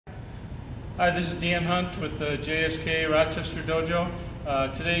Hi, this is Dan Hunt with the JSKA Rochester Dojo.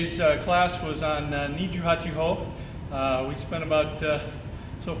 Today's class was on Nijuhachiho. We spent about,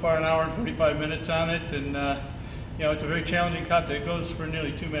 so far, an hour and 45 minutes on it, and you know, it's a very challenging kata. It goes for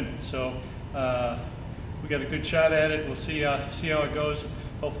nearly 2 minutes, so we got a good shot at it. We'll see how it goes.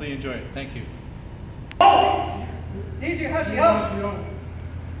 Hopefully you enjoy it. Thank you. Nijuhachiho.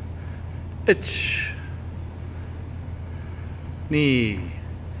 Ich. Ni.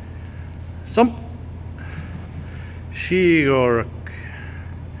 Some. Shigoruk.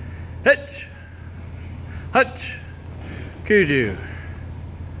 Hitch. Hutch. Kuju.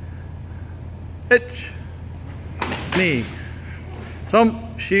 Hitch. Ni.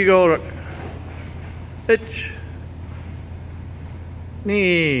 Some. Shigoruk. Hitch.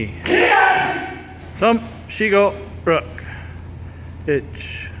 Ni. Some. Shigoruk.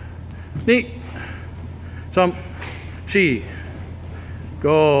 Hitch. Ni. Some. She.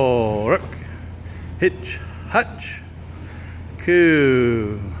 Go, rook, hitch, hutch,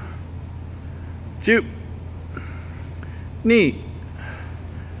 coo, jupe, knee,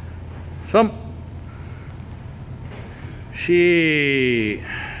 some, she,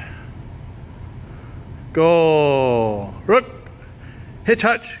 go, rook, hitch,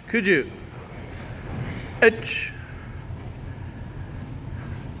 hutch, kuju, hitch,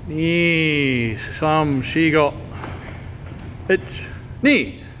 knee, some, she, go, hitch,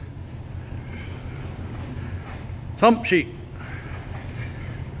 knee, some sheep,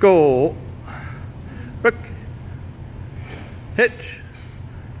 go, rook, hitch,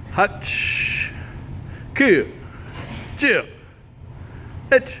 hutch, coo, jill,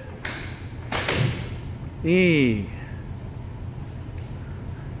 hitch, knee,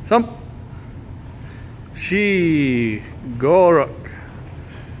 some, she, go, rook,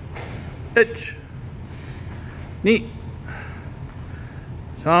 hitch, knee,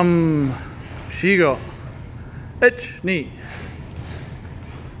 some, she, go, hitch, knee,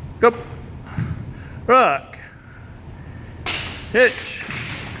 go, rock, hitch,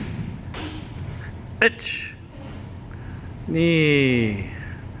 hitch, knee,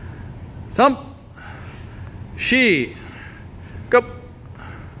 some, she, go,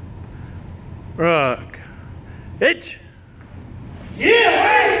 rock, hitch,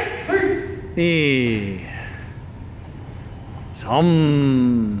 knee,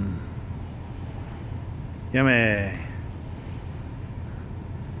 some, yummy,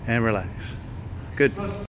 and relax. Good.